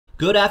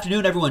Good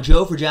afternoon, everyone.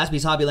 Joe for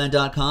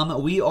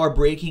JaspysHobbyland.com. We are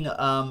breaking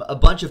a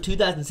bunch of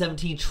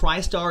 2017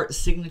 TriStar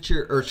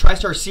Signature or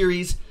TriStar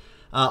Series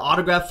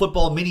autograph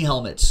football mini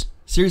helmets.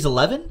 Series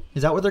 11?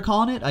 Is that what they're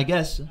calling it? I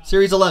guess.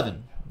 Series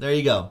 11. There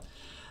you go.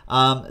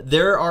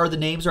 There are the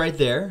names right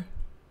there.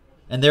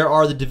 And there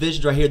are the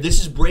divisions right here. This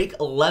is break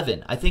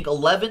 11. I think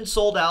 11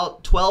 sold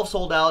out, 12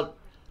 sold out,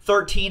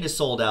 13 is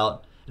sold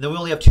out. And then we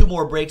only have 2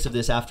 more breaks of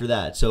this after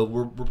that. So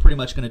we're pretty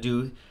much going to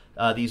do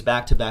these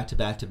back to back to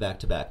back to back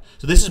to back.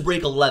 So this is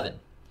break 11.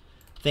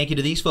 Thank you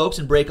to these folks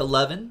in break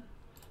 11.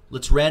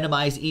 Let's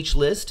randomize each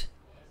list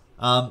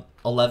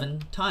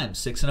 11 times.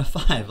 6 and a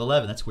 5.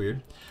 11. That's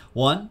weird.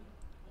 1,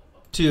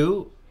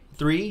 2,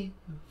 3,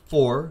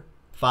 4,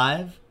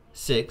 5,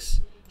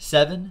 6,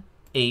 7,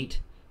 8,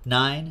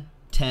 9,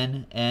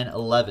 10, and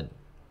 11.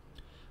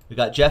 We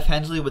got Jeff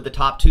Hensley with the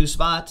top 2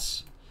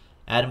 spots.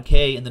 Adam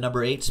K in the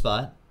number 8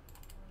 spot.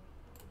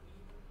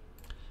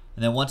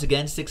 And then once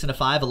again, 6 and a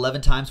 5,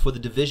 11 times for the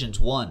divisions.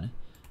 1,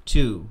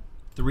 2,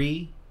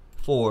 3,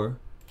 4,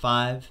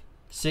 5,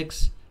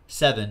 6,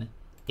 7,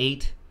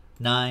 8,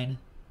 9,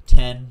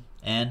 10,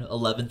 and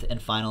 11th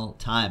and final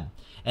time.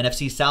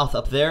 NFC South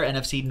up there,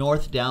 NFC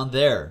North down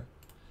there.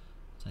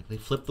 It's like they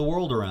flipped the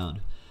world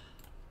around.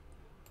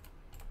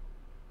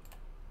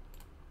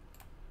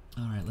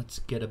 All right, let's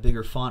get a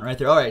bigger font right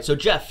there. All right, so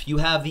Jeff, you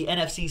have the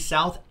NFC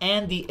South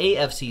and the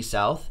AFC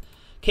South.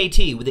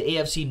 KT with the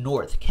AFC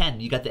North. Ken,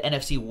 you got the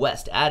NFC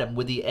West. Adam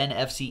with the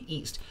NFC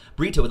East.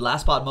 Brito with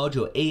Last Spot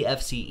Mojo,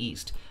 AFC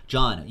East.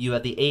 John, you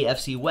have the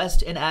AFC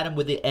West, and Adam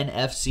with the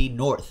NFC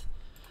North.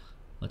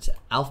 Let's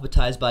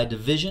alphabetize by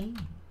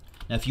division.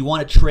 Now, if you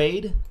want to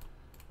trade,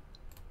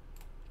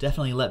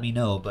 definitely let me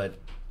know, but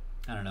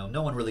I don't know.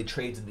 No one really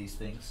trades in these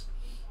things.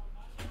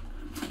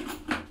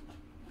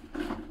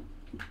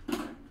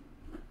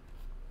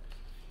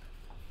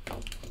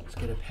 Let's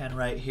get a pen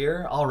right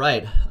here. All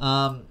right.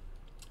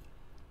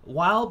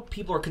 While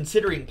people are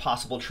considering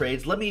possible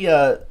trades, let me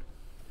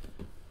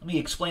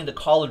explain the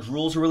college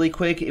rules really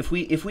quick. If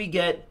we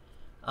get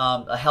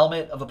a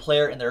helmet of a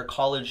player in their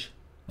college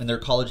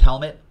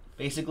helmet,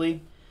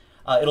 basically,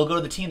 it'll go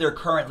to the team they're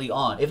currently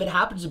on. If it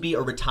happens to be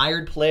a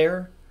retired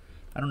player,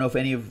 I don't know if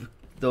any of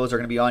those are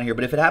going to be on here,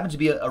 but if it happens to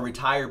be a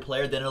retired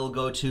player, then it'll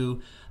go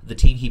to the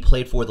team he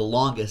played for the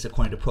longest,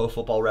 according to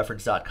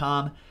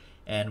ProFootballReference.com,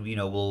 and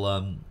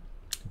we'll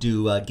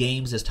do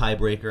games as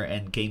tiebreaker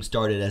and game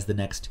started as the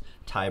next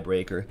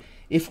tiebreaker.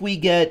 If we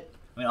get,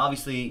 I mean,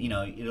 obviously,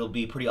 it'll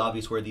be pretty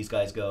obvious where these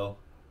guys go,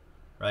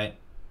 right?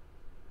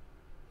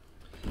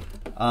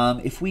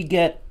 If we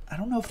get, I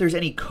don't know if there's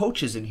any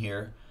coaches in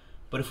here,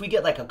 but if we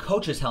get like a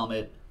coach's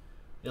helmet,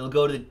 it'll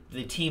go to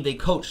the team they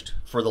coached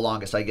for the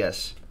longest, I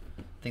guess.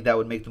 I think that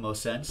would make the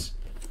most sense.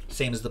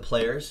 Same as the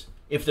players.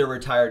 If they're a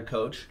retired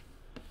coach,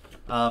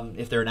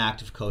 if they're an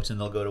active coach, then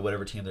they'll go to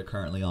whatever team they're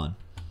currently on.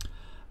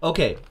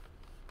 Okay.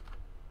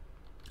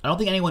 I don't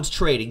think anyone's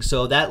trading,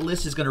 so that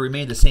list is going to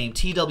remain the same.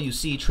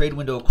 TWC, trade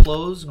window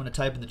closed. I'm going to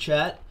type in the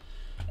chat.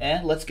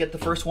 And let's get the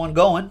first one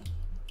going.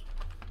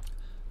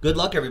 Good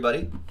luck,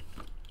 everybody.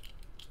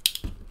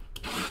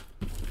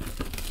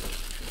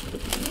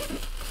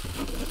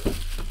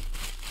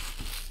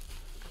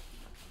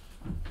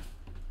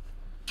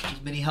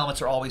 These mini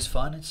helmets are always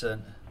fun. It's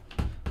a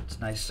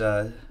nice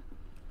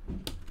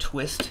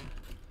twist.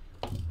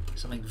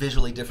 Something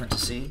visually different to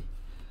see.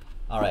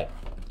 All right.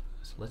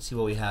 Let's see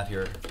what we have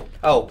here.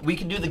 Oh, we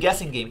can do the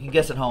guessing game. You can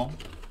guess at home.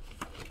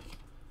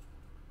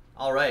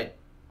 All right.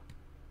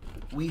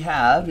 We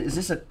have, is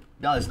this a,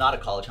 no, it's not a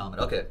college helmet.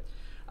 Okay.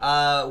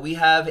 We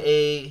have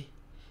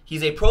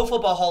he's a Pro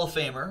Football Hall of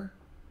Famer.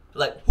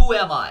 Like, who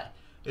am I?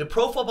 A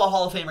Pro Football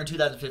Hall of Famer in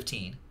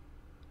 2015.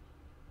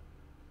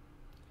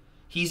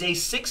 He's a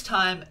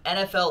 6-time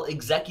NFL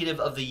Executive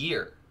of the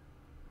Year.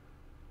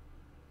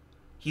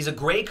 He's a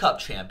Grey Cup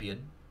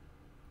champion.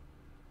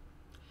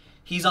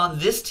 He's on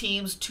this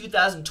team's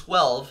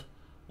 2012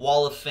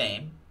 Wall of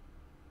Fame.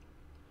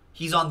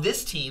 He's on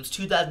this team's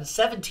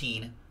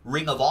 2017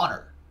 Ring of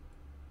Honor.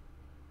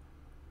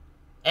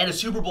 And a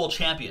Super Bowl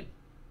champion.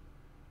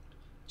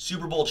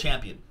 Super Bowl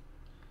champion.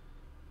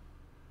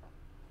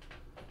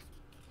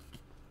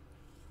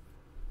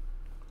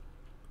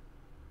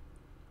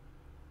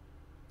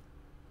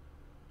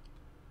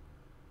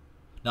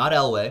 Not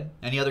Elway.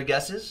 Any other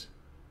guesses?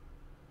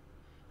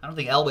 I don't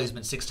think Elway's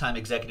been 6-time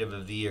Executive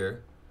of the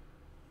Year.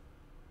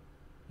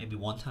 Maybe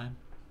 1 time?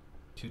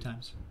 2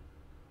 times?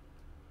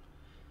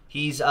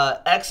 He's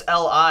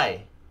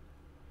XLI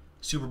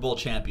Super Bowl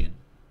champion.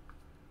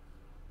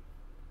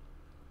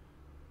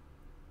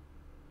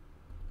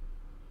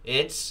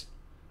 It's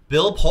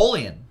Bill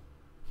Polian.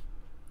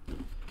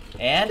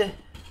 And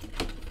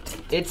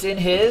it's in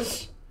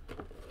his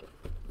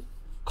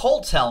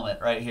Colts helmet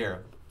right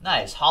here.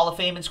 Nice. Hall of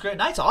Fame inscription.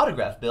 Nice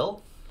autograph,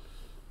 Bill.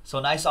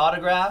 So nice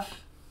autograph.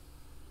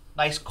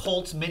 Nice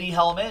Colts mini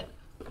helmet.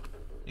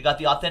 You got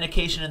the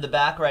authentication in the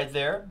back right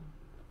there.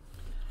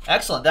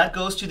 Excellent. That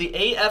goes to the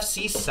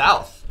AFC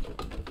South.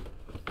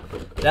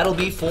 That'll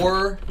be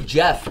for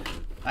Jeff.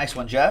 Nice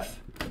one, Jeff.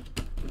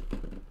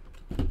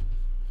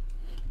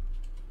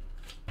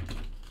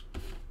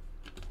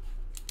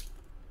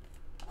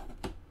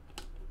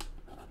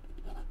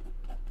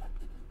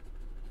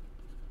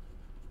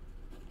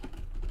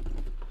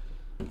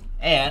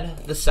 And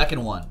the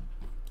second one.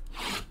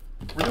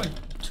 We're doing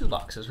 2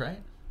 boxes, right?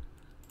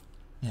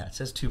 Yeah, it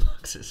says 2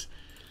 boxes.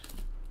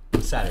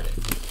 Saturday.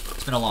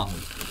 It's been a long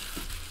week.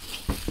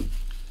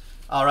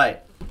 All right,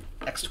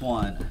 next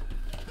one.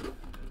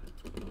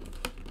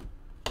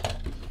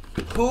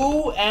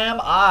 Who am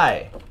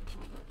I?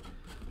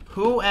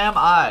 Who am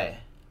I?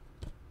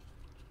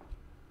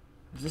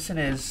 Is this in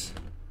his...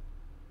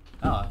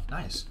 Oh,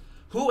 nice.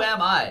 Who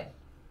am I?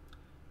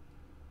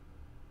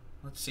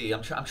 Let's see.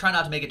 I'm trying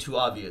not to make it too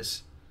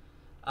obvious.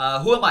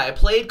 Who am I? I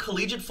played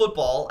collegiate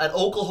football at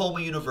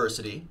Oklahoma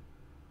University.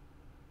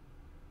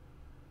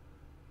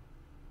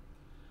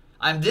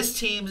 I'm this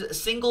team's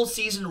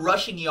single-season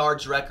rushing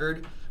yards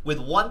record with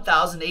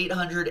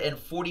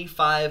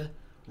 1,845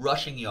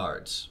 rushing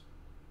yards.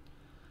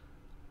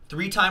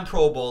 3-time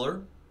Pro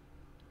Bowler.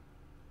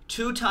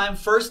 2-time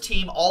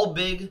first-team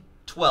All-Big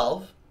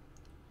 12.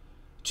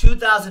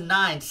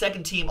 2009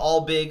 second-team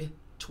All-Big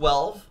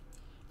 12.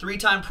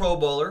 3-time Pro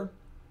Bowler.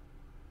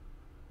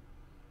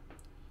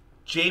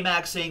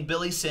 J-Max saying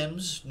Billy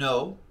Sims.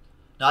 No.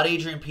 Not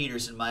Adrian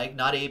Peterson, Mike.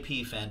 Not AP,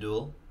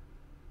 FanDuel.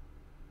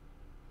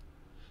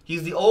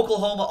 He's the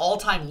Oklahoma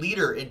all-time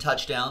leader in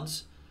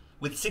touchdowns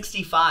with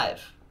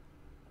 65.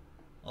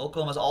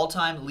 Oklahoma's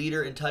all-time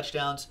leader in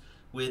touchdowns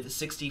with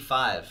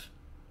 65.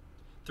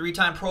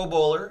 3-time Pro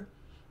Bowler.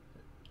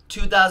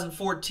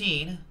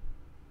 2014.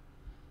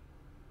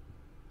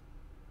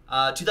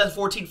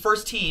 2014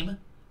 first team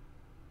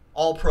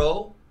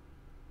All-Pro.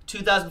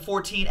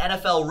 2014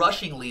 NFL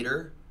rushing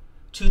leader.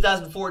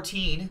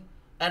 2014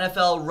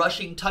 NFL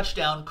rushing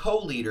touchdown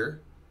co-leader.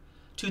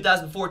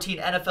 2014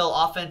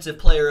 NFL Offensive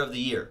Player of the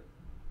Year.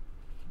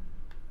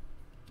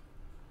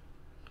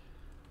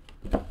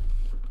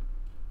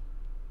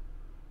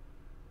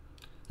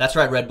 That's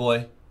right, Red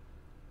Boy.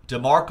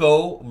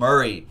 DeMarco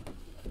Murray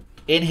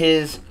in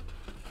his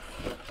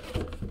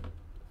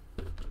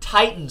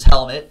Titans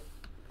helmet.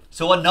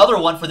 So another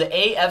one for the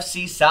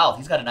AFC South.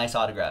 He's got a nice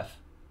autograph.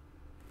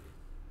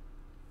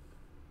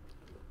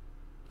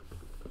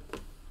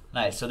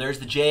 Nice. So there's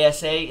the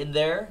JSA in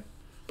there.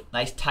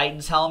 Nice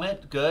Titans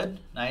helmet. Good.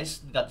 Nice.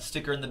 Got the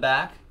sticker in the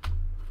back.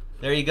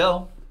 There you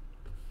go.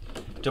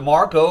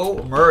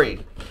 DeMarco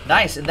Murray.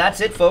 Nice. And that's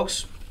it,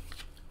 folks.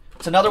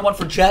 It's another one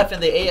for Jeff in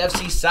the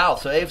AFC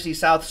South. So AFC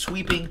South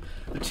sweeping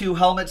the 2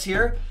 helmets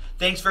here.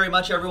 Thanks very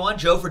much, everyone.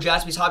 Joe for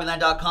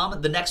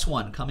JaspysHobbyland.com. The next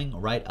one coming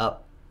right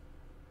up.